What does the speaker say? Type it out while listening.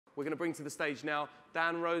We're going to bring to the stage now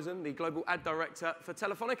Dan Rosen, the Global Ad Director for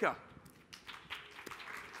Telefonica.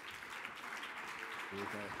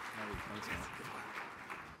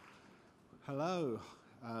 Hello,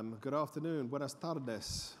 good afternoon, buenas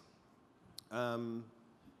tardes. My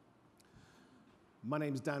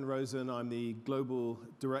name is Dan Rosen. I'm the Global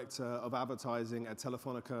Director of Advertising at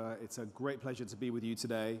Telefonica. It's a great pleasure to be with you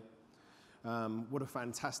today. What a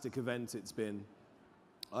fantastic event it's been.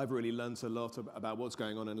 I've really learned a lot about what's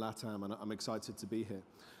going on in LATAM, and I'm excited to be here.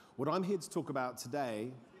 What I'm here to talk about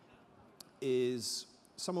today is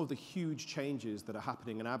some of the huge changes that are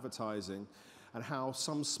happening in advertising and how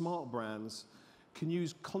some smart brands can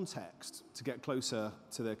use context to get closer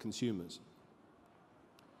to their consumers.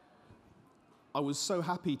 I was so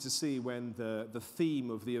happy to see when the theme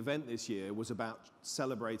of the event this year was about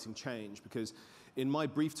celebrating change, because in my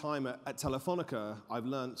brief time at Telefonica, I've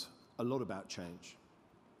learnt a lot about change.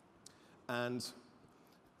 And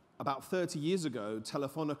about 30 years ago,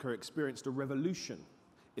 Telefonica experienced a revolution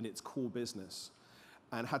in its core business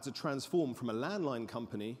and had to transform from a landline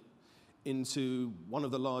company into one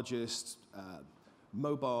of the largest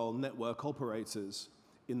mobile network operators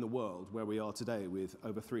in the world, where we are today with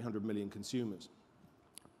over 300 million consumers.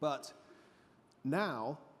 But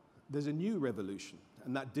now there's a new revolution,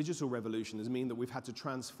 and that digital revolution has meant that we've had to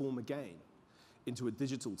transform again into a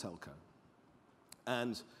digital telco.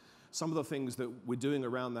 And some of the things that we're doing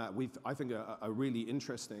around that I think are really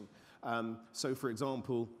interesting. So for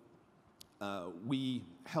example, we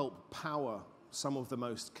help power some of the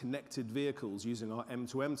most connected vehicles using our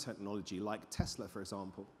M2M technology, like Tesla, for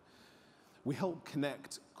example. We help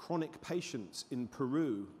connect chronic patients in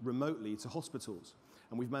Peru remotely to hospitals,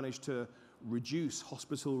 and we've managed to reduce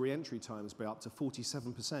hospital re-entry times by up to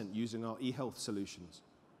 47% using our e-health solutions.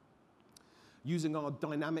 Using our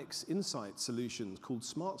Dynamics Insight solutions called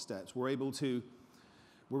Smart Steps, we're able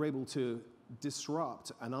to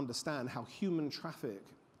disrupt and understand how human traffic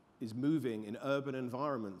is moving in urban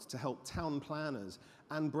environments to help town planners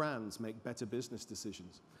and brands make better business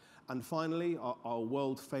decisions. And finally, our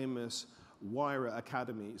world-famous Wira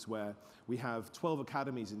Academies, where we have 12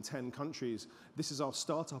 academies in 10 countries. This is our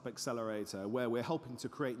startup accelerator, where we're helping to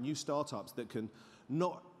create new startups that can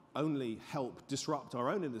not only help disrupt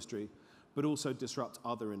our own industry, but also disrupt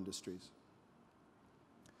other industries.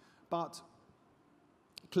 But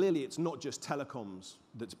clearly, it's not just telecoms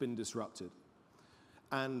that's been disrupted.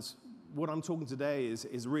 And what I'm talking today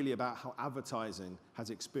is really about how advertising has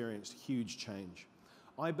experienced huge change.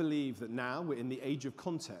 I believe that now we're in the age of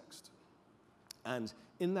context. And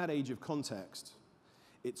in that age of context,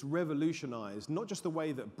 it's revolutionized not just the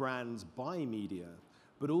way that brands buy media,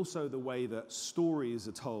 but also the way that stories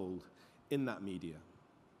are told in that media.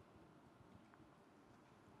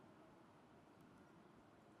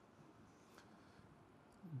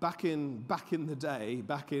 Back in the day,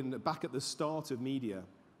 back at the start of media,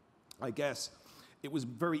 I guess it was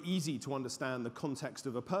very easy to understand the context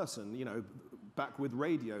of a person. You know, back with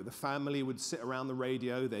radio, the family would sit around the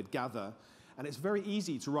radio, they'd gather, and it's very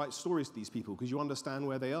easy to write stories to these people because you understand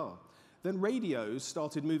where they are. Then radios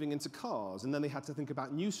started moving into cars, and then they had to think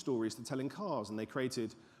about new stories to tell in cars, and they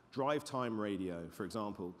created drive time radio, for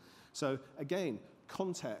example. So again,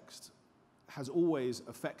 context has always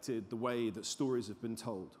affected the way that stories have been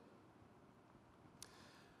told.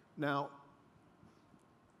 Now,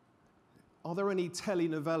 are there any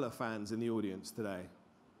telenovela fans in the audience today?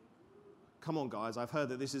 Come on, guys, I've heard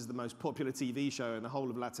that this is the most popular TV show in the whole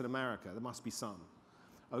of Latin America. There must be some.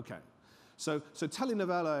 Okay. So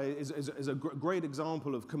telenovela is a great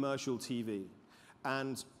example of commercial TV.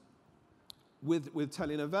 And with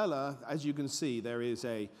telenovela, as you can see, there is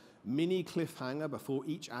a mini cliffhanger before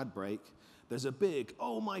each ad break. There's a big,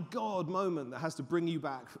 oh my God moment that has to bring you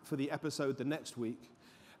back for the episode the next week,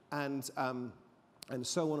 and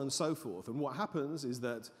so on and so forth. And what happens is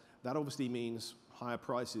that obviously means higher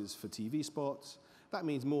prices for TV spots. That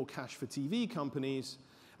means more cash for TV companies.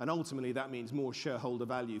 And ultimately, that means more shareholder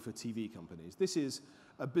value for TV companies. This is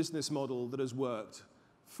a business model that has worked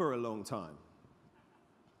for a long time.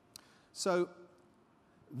 So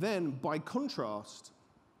then, by contrast,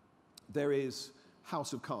 there is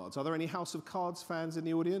House of Cards. Are there any House of Cards fans in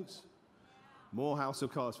the audience? More House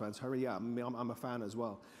of Cards fans. Hurry up, I'm a fan as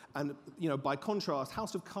well. And you know, by contrast,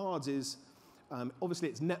 House of Cards is, obviously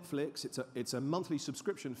it's Netflix, it's a monthly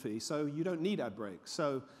subscription fee, so you don't need ad breaks.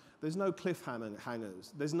 So there's no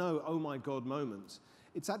cliffhangers, there's no oh my God moments.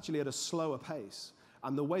 It's actually at a slower pace.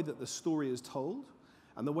 And the way that the story is told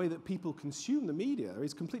and the way that people consume the media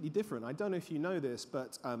is completely different. I don't know if you know this,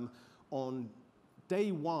 but on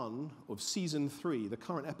day 1 of season 3, the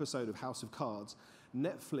current episode of House of Cards,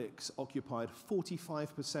 Netflix occupied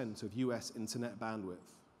 45% of US internet bandwidth.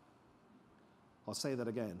 I'll say that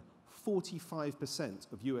again,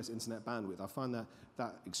 45% of US internet bandwidth. I find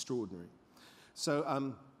that extraordinary.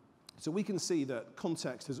 So we can see that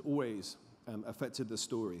context has always affected the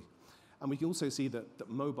story. And we can also see that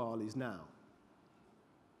mobile is now.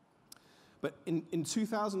 But in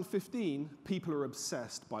 2015, people are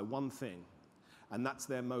obsessed by one thing, and that's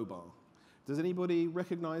their mobile. Does anybody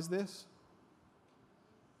recognize this?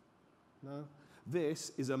 No?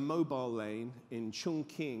 This is a mobile lane in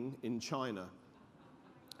Chongqing in China.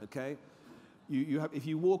 Okay? If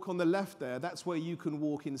you walk on the left there, that's where you can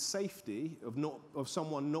walk in safety of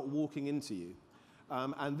someone not walking into you.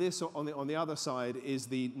 And this on the other side is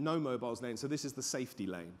the no mobiles lane, so this is the safety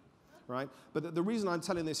lane, right? But the reason I'm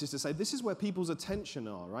telling this is to say this is where people's attention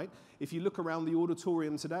are, right? If you look around the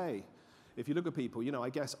auditorium today, if you look at people, I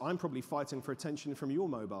guess I'm probably fighting for attention from your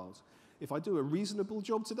mobiles. If I do a reasonable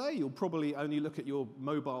job today, you'll probably only look at your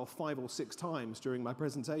mobile 5 or 6 times during my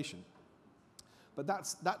presentation. But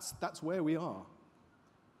that's where we are.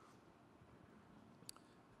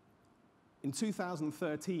 In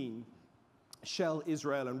 2013, Shell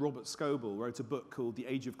Israel and Robert Scoble wrote a book called The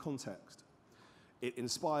Age of Context. It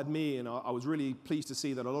inspired me, and I was really pleased to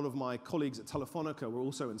see that a lot of my colleagues at Telefonica were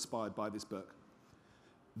also inspired by this book.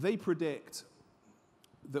 They predict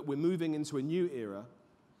that we're moving into a new era,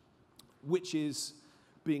 which is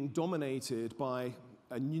being dominated by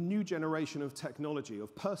a new generation of technology,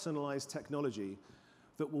 of personalized technology,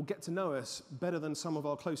 that will get to know us better than some of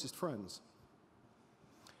our closest friends.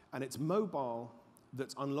 And it's mobile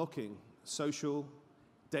that's unlocking social,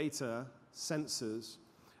 data, sensors,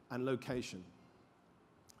 and location.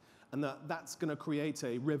 And that's going to create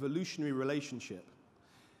a revolutionary relationship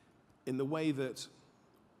in the way that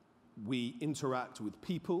we interact with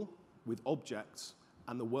people, with objects,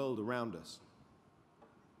 and the world around us.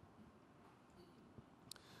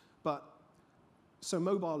 So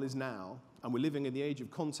mobile is now, and we're living in the age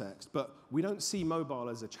of context, but we don't see mobile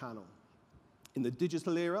as a channel. In the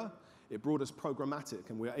digital era, it brought us programmatic,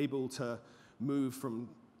 and we're able to move from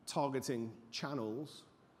targeting channels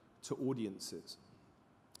to audiences.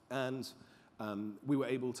 And we were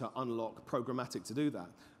able to unlock programmatic to do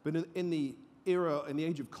that. But in the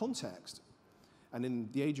age of context, and in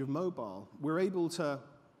the age of mobile, we're able to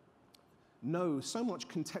know so much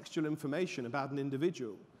contextual information about an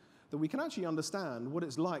individual that we can actually understand what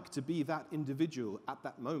it's like to be that individual at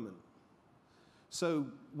that moment. So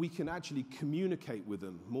we can actually communicate with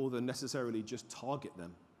them more than necessarily just target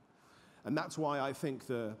them. And that's why I think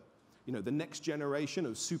the next generation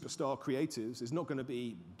of superstar creatives is not going to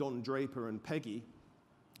be Don Draper and Peggy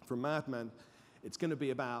from Mad Men. It's going to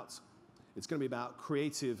be about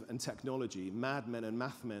creative and technology, madmen and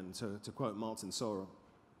mathmen, to quote Martin Sorrell.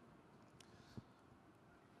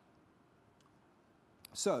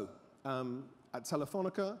 So, at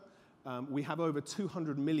Telefonica, we have over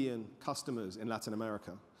 200 million customers in Latin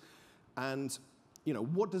America. And,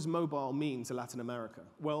 what does mobile mean to Latin America?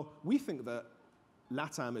 Well, we think that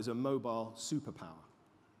LATAM is a mobile superpower.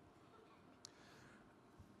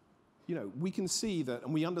 We can see that,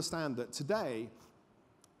 and we understand that today,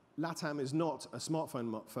 LATAM is not a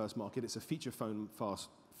smartphone-first market, it's a feature phone-first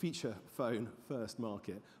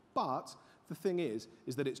market. But the thing is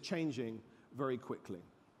that it's changing very quickly.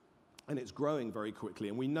 And it's growing very quickly.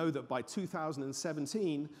 And we know that by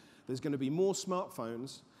 2017, there's going to be more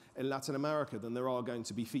smartphones in Latin America than there are going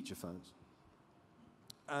to be feature phones.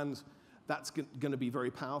 And that's going to be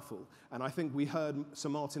very powerful. And I think we heard Sir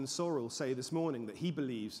Martin Sorrell say this morning that he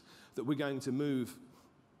believes that we're going to move,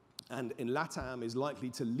 and in LATAM is likely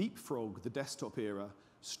to leapfrog the desktop era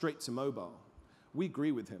straight to mobile. We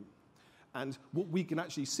agree with him. And what we can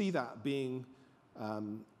actually see that being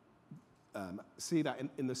in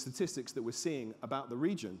the statistics that we're seeing about the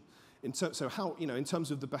region. In terms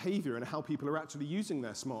of the behavior and how people are actually using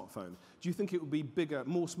their smartphone. Do you think it would be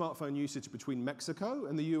more smartphone usage between Mexico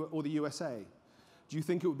and the USA? Do you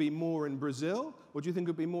think it would be more in Brazil, or do you think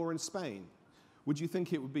it would be more in Spain? Would you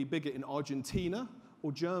think it would be bigger in Argentina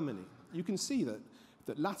or Germany? You can see that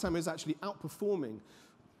LATAM is actually outperforming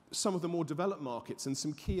some of the more developed markets in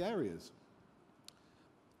some key areas.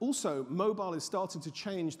 Also, mobile is starting to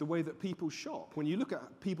change the way that people shop. When you look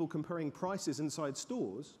at people comparing prices inside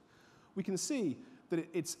stores, we can see that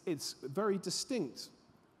it's very distinct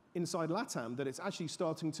inside LATAM that it's actually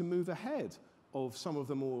starting to move ahead of some of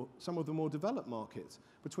the more developed markets.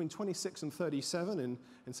 Between 26 and 37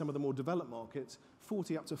 in some of the more developed markets,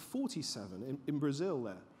 40 up to 47 in Brazil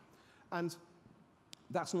there. And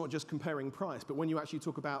that's not just comparing price, but when you actually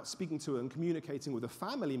talk about speaking to and communicating with a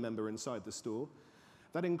family member inside the store,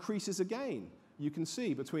 that increases again. you can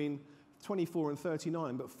see between 24 and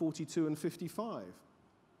 39, but 42 and 55.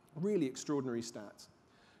 Really extraordinary stats.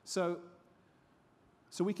 So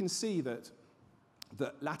we can see that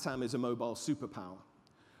LATAM is a mobile superpower.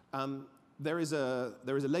 There is a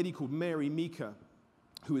lady called Mary Meeker,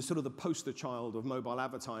 who is sort of the poster child of mobile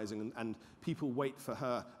advertising, and people wait for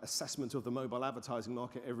her assessment of the mobile advertising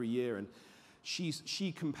market every year. And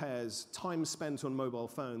she compares time spent on mobile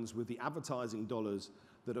phones with the advertising dollars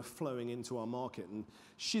that are flowing into our market. And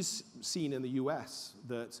she's seen in the US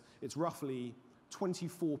that it's roughly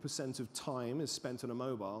 24% of time is spent on a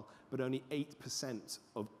mobile, but only 8%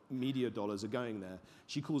 of media dollars are going there.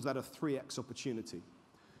 She calls that a 3x opportunity.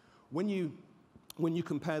 When you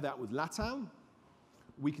compare that with LATAM,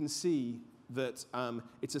 we can see that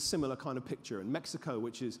it's a similar kind of picture. In Mexico,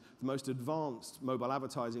 which is the most advanced mobile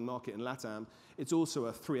advertising market in LATAM, it's also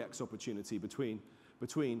a 3x opportunity between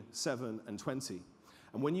 7 and 20.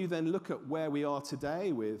 And when you then look at where we are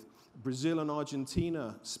today with Brazil and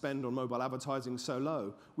Argentina spend on mobile advertising so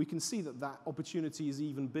low, we can see that that opportunity is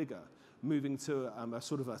even bigger, moving to a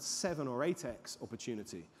sort of a 7 or 8x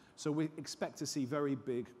opportunity. So we expect to see very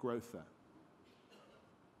big growth there.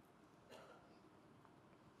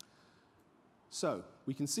 So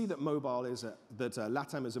we can see that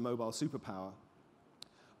LATAM is a mobile superpower.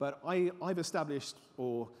 But I've established,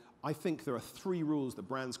 or I think there are 3 rules that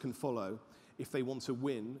brands can follow if they want to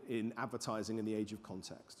win in advertising in the age of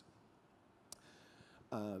context.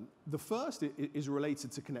 The first is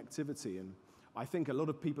related to connectivity, and I think a lot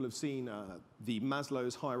of people have seen the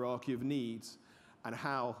Maslow's hierarchy of needs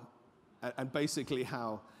and basically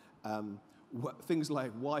how things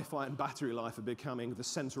like Wi-Fi and battery life are becoming the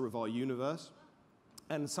center of our universe.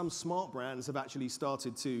 And some smart brands have actually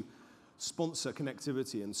started to sponsor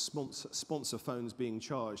connectivity and sponsor phones being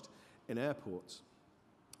charged in airports.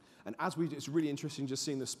 And it's really interesting just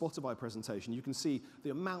seeing the Spotify presentation. You can see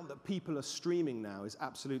the amount that people are streaming now is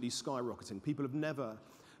absolutely skyrocketing. People have never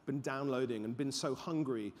been downloading and been so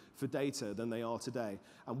hungry for data than they are today.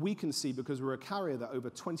 And we can see, because we're a carrier, that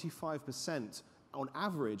over 25% on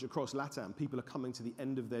average across LATAM, people are coming to the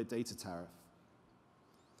end of their data tariff.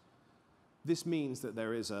 This means that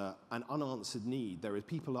there is an unanswered need.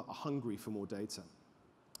 People are hungry for more data.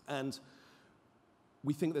 And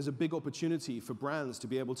we think there's a big opportunity for brands to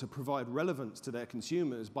be able to provide relevance to their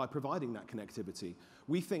consumers by providing that connectivity.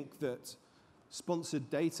 We think that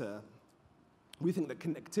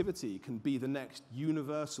connectivity can be the next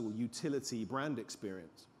universal utility brand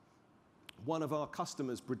experience. One of our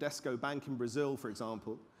customers, Bradesco Bank in Brazil, for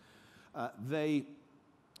example, they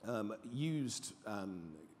used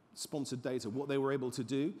sponsored data. What they were able to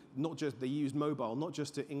do, they used mobile, not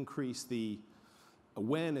just to increase the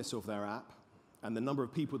awareness of their app and the number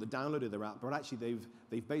of people that downloaded their app, but actually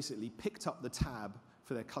they've basically picked up the tab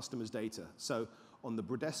for their customers' data. So on the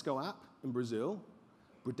Bradesco app in Brazil,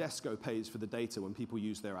 Bradesco pays for the data when people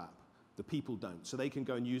use their app. The people don't. So they can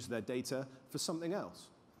go and use their data for something else,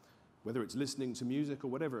 whether it's listening to music or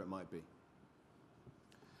whatever it might be.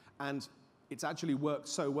 And it's actually worked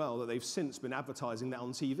so well that they've since been advertising that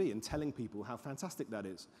on TV and telling people how fantastic that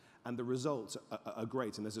is. And the results are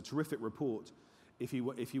great. And there's a terrific report if you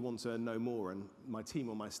want to know more. And my team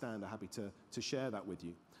on my stand are happy to share that with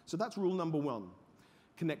you. So that's rule number 1.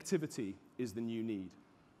 Connectivity is the new need.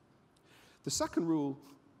 The second rule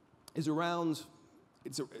is around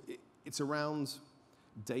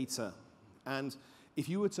data. And if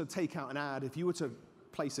you were to take out an ad, if you were to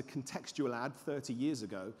place a contextual ad 30 years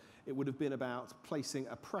ago, it would have been about placing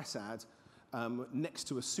a press ad next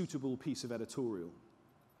to a suitable piece of editorial.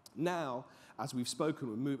 Now, as we've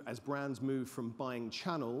spoken, as brands move from buying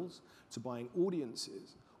channels to buying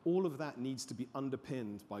audiences, all of that needs to be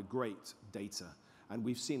underpinned by great data. And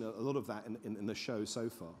we've seen a lot of that in the show so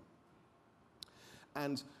far.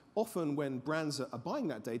 And often when brands are buying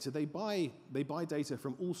that data, they buy data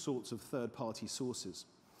from all sorts of third-party sources.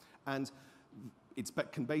 And it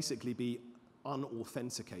can basically be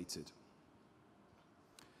unauthenticated.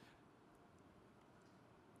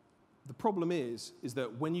 The problem is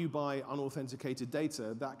that when you buy unauthenticated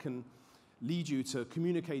data, that can lead you to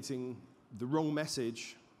communicating the wrong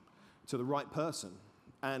message to the right person.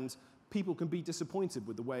 And people can be disappointed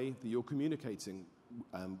with the way that you're communicating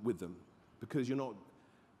with them, because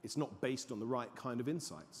it's not based on the right kind of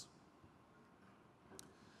insights.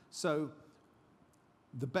 So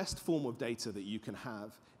the best form of data that you can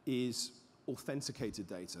have is authenticated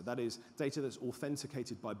data. That is, data that's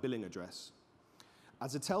authenticated by billing address.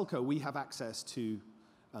 As a telco, we have access to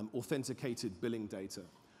authenticated billing data,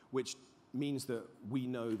 which means that we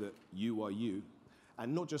know that you are you.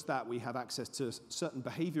 And not just that, we have access to certain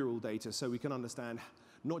behavioral data so we can understand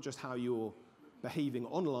not just how you're behaving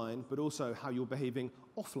online, but also how you're behaving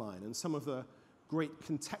offline, and some of the great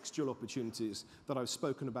contextual opportunities that I've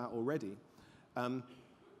spoken about already.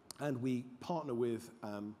 And we partner with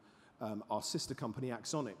our sister company,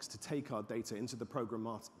 Axonics, to take our data into the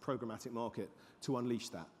programmatic market to unleash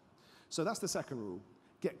that. So that's the second rule.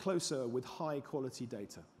 Get closer with high-quality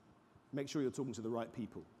data. Make sure you're talking to the right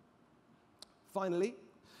people. Finally,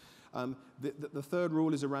 the third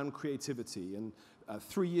rule is around creativity. And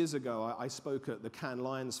 3 years ago, I spoke at the Cannes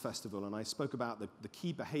Lions Festival, and I spoke about the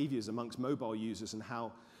key behaviors amongst mobile users and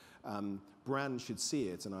how brands should see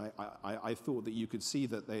it. And I thought that you could see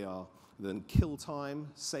that they are then kill time,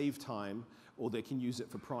 save time, or they can use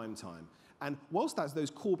it for prime time. And whilst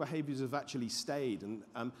those core behaviors have actually stayed,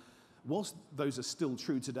 and whilst those are still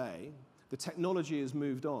true today, the technology has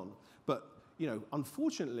moved on. But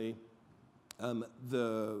unfortunately,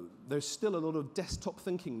 there's still a lot of desktop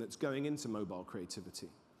thinking that's going into mobile creativity.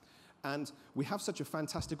 And we have such a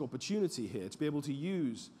fantastic opportunity here to be able to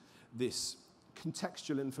use this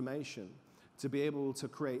contextual information to be able to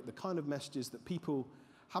create the kind of messages that people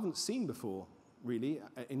haven't seen before, really,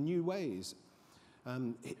 in new ways.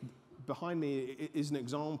 Behind me is an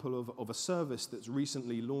example of a service that's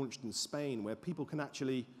recently launched in Spain where people can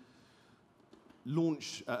actually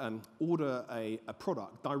order a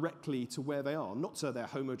product directly to where they are, not to their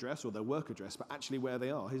home address or their work address, but actually where they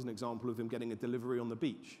are. Here's an example of them getting a delivery on the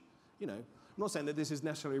beach. I'm not saying that this is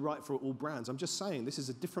necessarily right for all brands. I'm just saying this is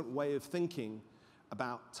a different way of thinking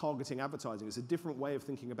about targeting advertising. It's a different way of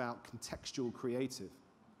thinking about contextual creative.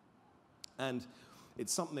 And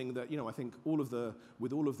it's something that, I think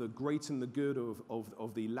with all of the great and the good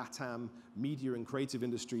of the LATAM media and creative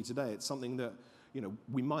industry today, it's something that,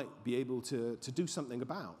 we might be able to do something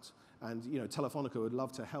about. And, Telefonica would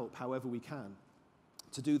love to help however we can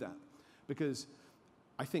to do that. Because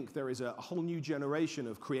I think there is a whole new generation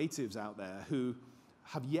of creatives out there who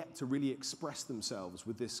have yet to really express themselves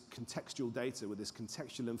with this contextual data, with this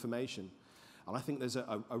contextual information. And I think there's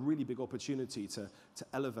a really big opportunity to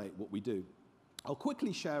elevate what we do. I'll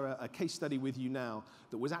quickly share a case study with you now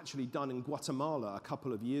that was actually done in Guatemala a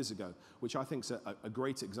couple of years ago, which I think is a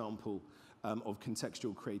great example of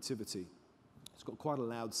contextual creativity. It's got quite a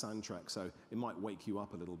loud soundtrack, so it might wake you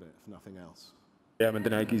up a little bit, if nothing else. Yeah, I'm in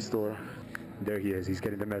the Nike store. There he is. He's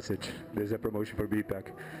getting the message. There's a promotion for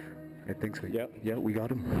Beatpack. I think so. Yeah, we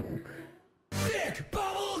got him. Sick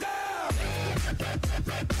bubble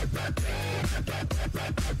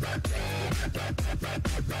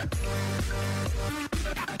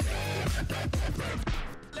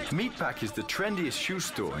Meatpack is the trendiest shoe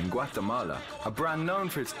store in Guatemala, a brand known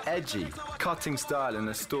for its edgy, cutting style and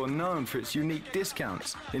a store known for its unique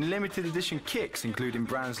discounts in limited edition kicks including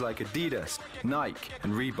brands like Adidas, Nike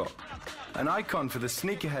and Reebok. An icon for the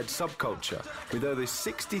sneakerhead subculture with over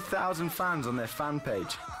 60,000 fans on their fan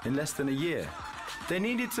page in less than a year. They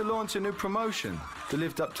needed to launch a new promotion that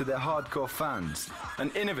lived up to their hardcore fans,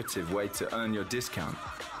 an innovative way to earn your discount.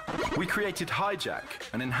 We created Hijack,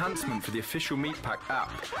 an enhancement for the official Meatpack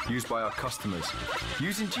app used by our customers,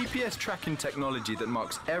 using GPS tracking technology that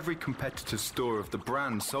marks every competitor's store of the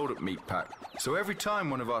brand sold at Meatpack. So every time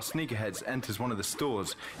one of our sneakerheads enters one of the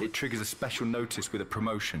stores, it triggers a special notice with a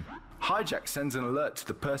promotion. Hijack sends an alert to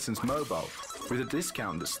the person's mobile with a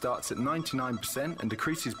discount that starts at 99% and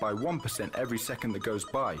decreases by 1% every second that goes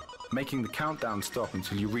by, making the countdown stop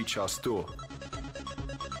until you reach our store.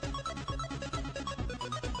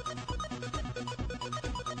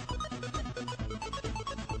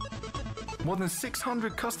 More than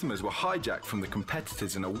 600 customers were hijacked from the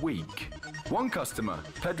competitors in a week. One customer,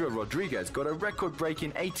 Pedro Rodriguez, got a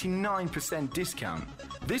record-breaking 89% discount.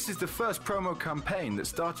 This is the first promo campaign that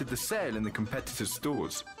started the sale in the competitors'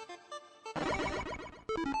 stores.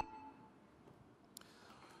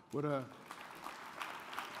 What a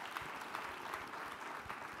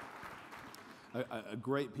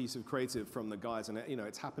great piece of creative from the guys, and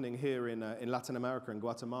it's happening here in Latin America and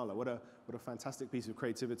Guatemala. What a fantastic piece of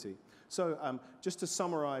creativity. So just to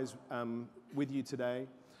summarize with you today,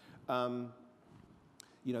 the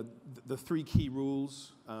three key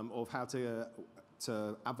rules of how to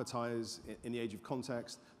advertise in the age of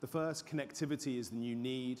context. The first, connectivity is the new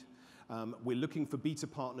need. We're looking for beta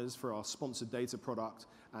partners for our sponsored data product,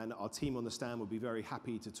 and our team on the stand will be very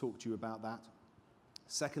happy to talk to you about that.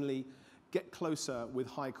 Secondly, get closer with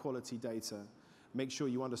high quality data. Make sure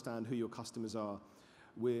you understand who your customers are.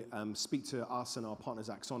 We speak to us and our partners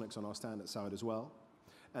Axonics on our stand at Saud as well.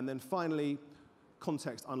 And then finally,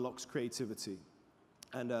 context unlocks creativity.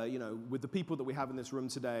 And with the people that we have in this room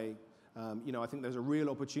today, I think there's a real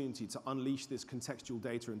opportunity to unleash this contextual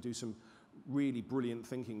data and do some really brilliant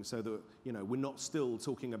thinking so that, we're not still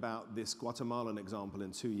talking about this Guatemalan example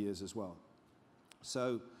in 2 years as well.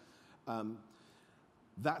 So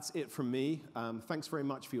that's it from me. Thanks very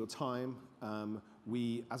much for your time.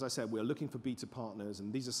 As I said, we're looking for beta partners,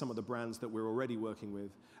 and these are some of the brands that we're already working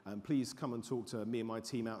with. Please come and talk to me and my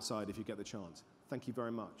team outside if you get the chance. Thank you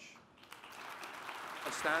very much.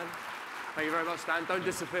 Stan, thank you very much, Stan. Don't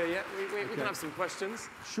disappear yet. We can have some questions.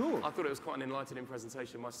 Sure. I thought it was quite an enlightening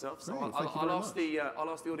presentation myself, so Great, I'll ask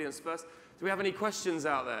the audience first. Do we have any questions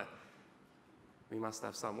out there? We must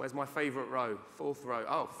have some. Where's my favourite row? Fourth row.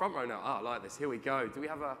 Oh, front row now. Oh, I like this. Here we go. Do we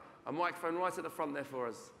have a microphone right at the front there for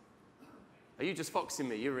us? Are you just foxing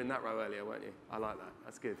me? You were in that row earlier, weren't you? I like that.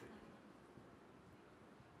 That's good.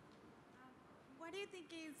 What do you think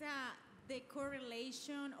is the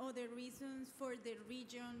correlation or the reasons for the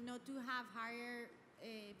region not to have higher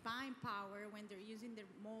buying power when they're using their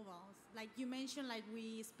mobiles? Like you mentioned, like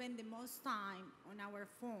we spend the most time on our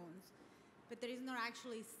phones, but there is not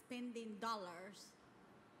actually spending dollars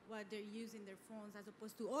while they're using their phones as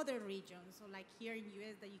opposed to other regions. So like here in the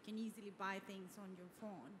US that you can easily buy things on your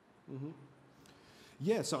phone. Mm-hmm.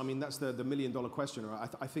 Yeah, so I mean, that's the million-dollar question.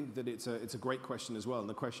 I think that it's a great question as well, and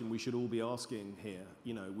the question we should all be asking here.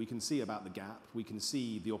 We can see about the gap, we can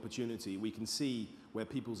see the opportunity, we can see where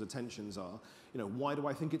people's attentions are. Why do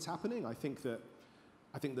I think it's happening? I think that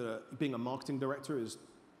being a marketing director is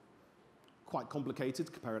quite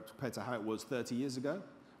complicated compared to how it was 30 years ago.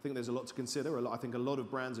 I think there's a lot to consider. I think a lot of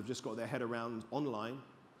brands have just got their head around online.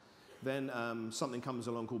 Then something comes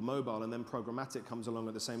along called mobile, and then programmatic comes along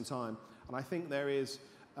at the same time. And I think there is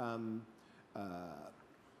a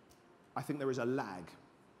lag.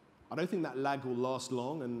 I don't think that lag will last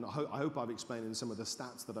long, and I hope I've explained in some of the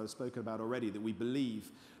stats that I've spoken about already that we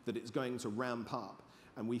believe that it's going to ramp up.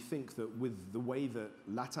 And we think that with the way that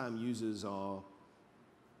LATAM users are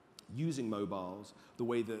using mobiles, the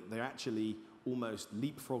way that they're actually almost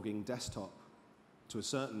leapfrogging desktop to a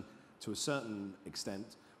certain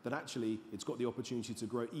extent, that actually it's got the opportunity to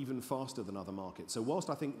grow even faster than other markets. So whilst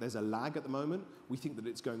I think there's a lag at the moment, we think that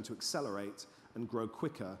it's going to accelerate and grow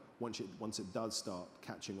quicker once it does start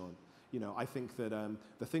catching on. I think that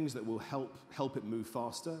the things that will help it move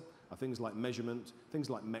faster are things like measurement, things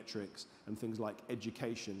like metrics, and things like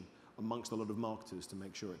education amongst a lot of marketers to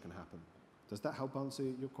make sure it can happen. Does that help answer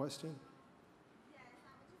your question?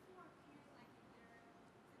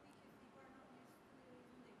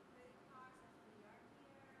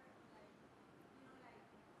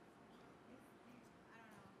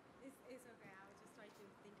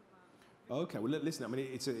 Okay, well, listen, I mean,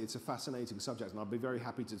 it's a fascinating subject, and I'll be very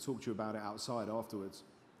happy to talk to you about it outside afterwards.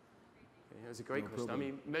 Yeah, it's a great question. I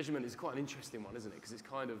mean, measurement is quite an interesting one, isn't it? Because it's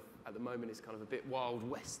kind of, at the moment, it's kind of a bit wild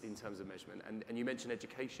west in terms of measurement, and you mentioned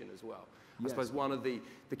education as well. Yes. I suppose one of the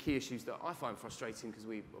key issues that I find frustrating, because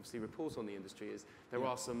we obviously report on the industry, is there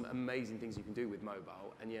are some amazing things you can do with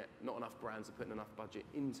mobile, and yet not enough brands are putting enough budget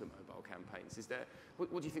into mobile campaigns. What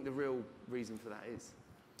do you think the real reason for that is?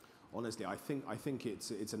 Honestly, I think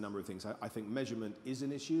it's a number of things. I think measurement is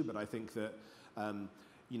an issue, but I think that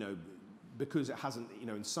because it hasn't,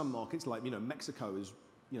 in some markets like Mexico is,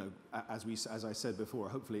 as I said before,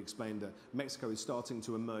 hopefully explained that Mexico is starting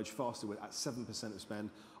to emerge faster at 7% of spend.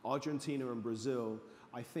 Argentina and Brazil,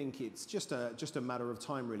 I think it's just a matter of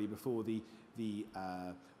time really before the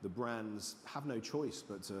brands have no choice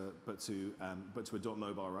but to adopt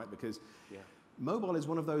mobile, right? Because mobile is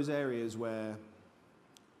one of those areas where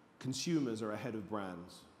consumers are ahead of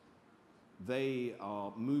brands. They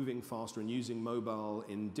are moving faster and using mobile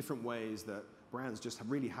in different ways that brands just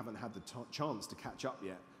really haven't had the chance to catch up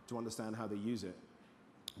yet to understand how they use it.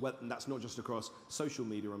 Well, and that's not just across social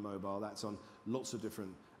media and mobile, that's on lots of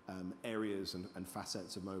different areas and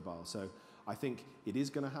facets of mobile. So I think it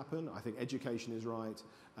is going to happen. I think education is right.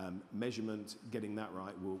 Measurement, getting that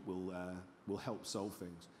right will help solve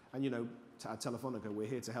things. And at Telefonica, we're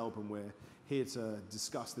here to help, and we're here to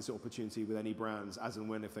discuss this opportunity with any brands as and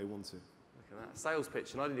when if they want to. Look at that sales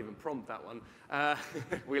pitch, and I didn't even prompt that one.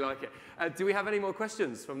 We like it. Do we have any more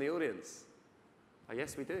questions from the audience? Oh,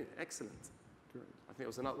 yes, we do. Excellent. Great. I think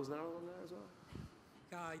was another one there as well.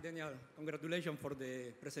 Hi, Daniel. Congratulations for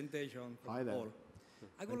the presentation. Hi there.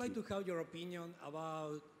 I would like to have your opinion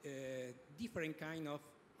about different kind of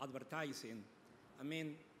advertising. I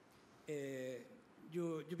mean,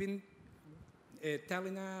 you've been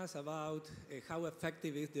telling us about how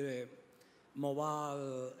effective is the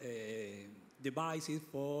mobile devices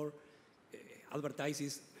for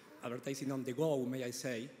advertising on the go, may I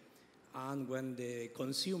say, and when the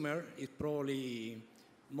consumer is probably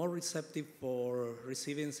more receptive for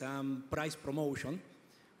receiving some price promotion,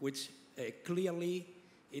 which clearly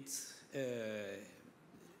it's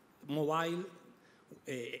mobile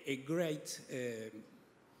a great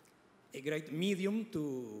medium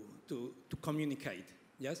to communicate.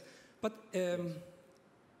 Yes, but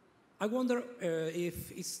I wonder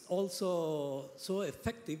if it's also so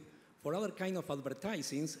effective for other kind of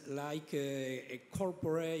advertisings, like a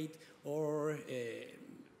corporate or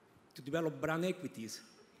to develop brand equities.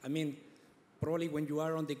 I mean, probably when you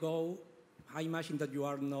are on the go, I imagine that you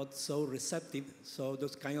are not so receptive, so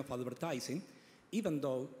those kind of advertising, even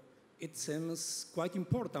though it seems quite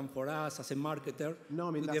important for us as a marketer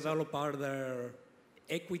to develop other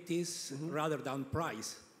equities rather than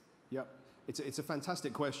price. Yep. It's a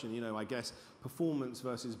fantastic question. You know, I guess performance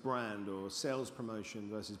versus brand, or sales promotion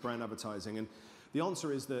versus brand advertising. And the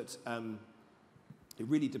answer is that it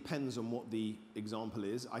really depends on what the example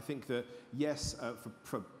is. I think that, yes,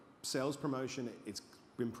 for sales promotion, it's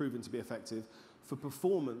been proven to be effective. For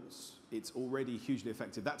performance, it's already hugely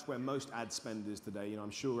effective. That's where most ad spend is today. You know,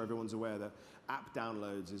 I'm sure everyone's aware that app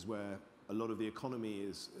downloads is where a lot of the economy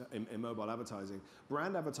is in mobile advertising.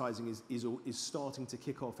 Brand advertising is starting to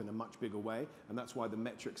kick off in a much bigger way, and that's why the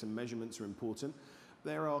metrics and measurements are important.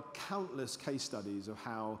 There are countless case studies of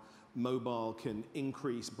how mobile can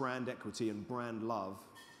increase brand equity and brand love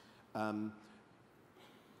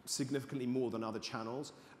significantly more than other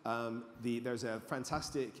channels. There's a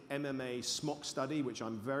fantastic MMA SMOC study, which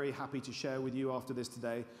I'm very happy to share with you after this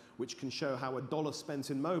today, which can show how $1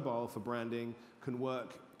 spent in mobile for branding can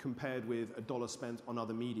work compared with $1 spent on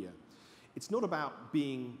other media. It's not about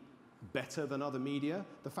being better than other media.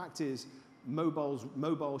 The fact is,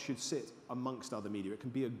 mobile should sit amongst other media. It can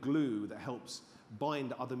be a glue that helps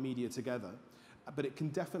bind other media together, but it can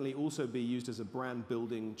definitely also be used as a brand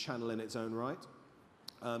building channel in its own right.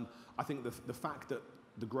 I think the fact that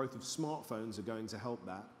the growth of smartphones are going to help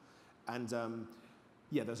that, and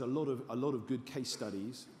yeah, there's a lot of good case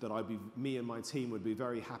studies that me and my team would be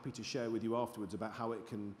very happy to share with you afterwards about how it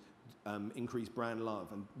can increase brand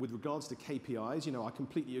love. And with regards to KPIs, you know, I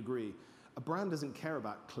completely agree. A brand doesn't care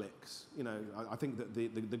about clicks. You know, I think that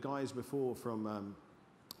the guys before from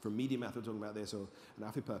Media Math were talking about this, or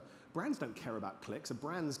AFIPA, brands don't care about clicks. A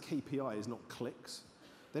brand's KPI is not clicks.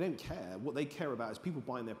 They don't care. What they care about is people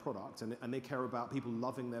buying their product, and they care about people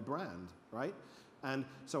loving their brand, right? And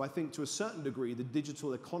so I think to a certain degree, the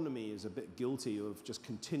digital economy is a bit guilty of just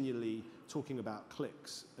continually talking about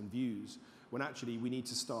clicks and views, when actually we need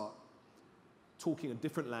to start talking a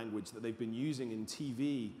different language that they've been using in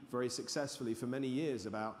TV very successfully for many years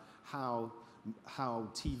about how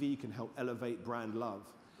TV can help elevate brand love.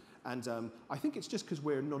 And I think it's just because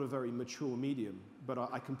we're not a very mature medium, but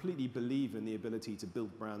I completely believe in the ability to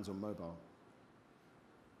build brands on mobile.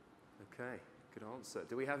 Okay, good answer.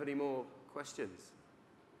 Do we have any more questions?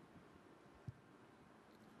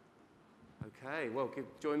 Okay, well,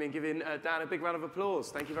 join me in giving Dan a big round of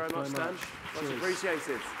applause. Thank you very much, Dan. Much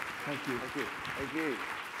appreciated. Thank you. Thank you. Thank you.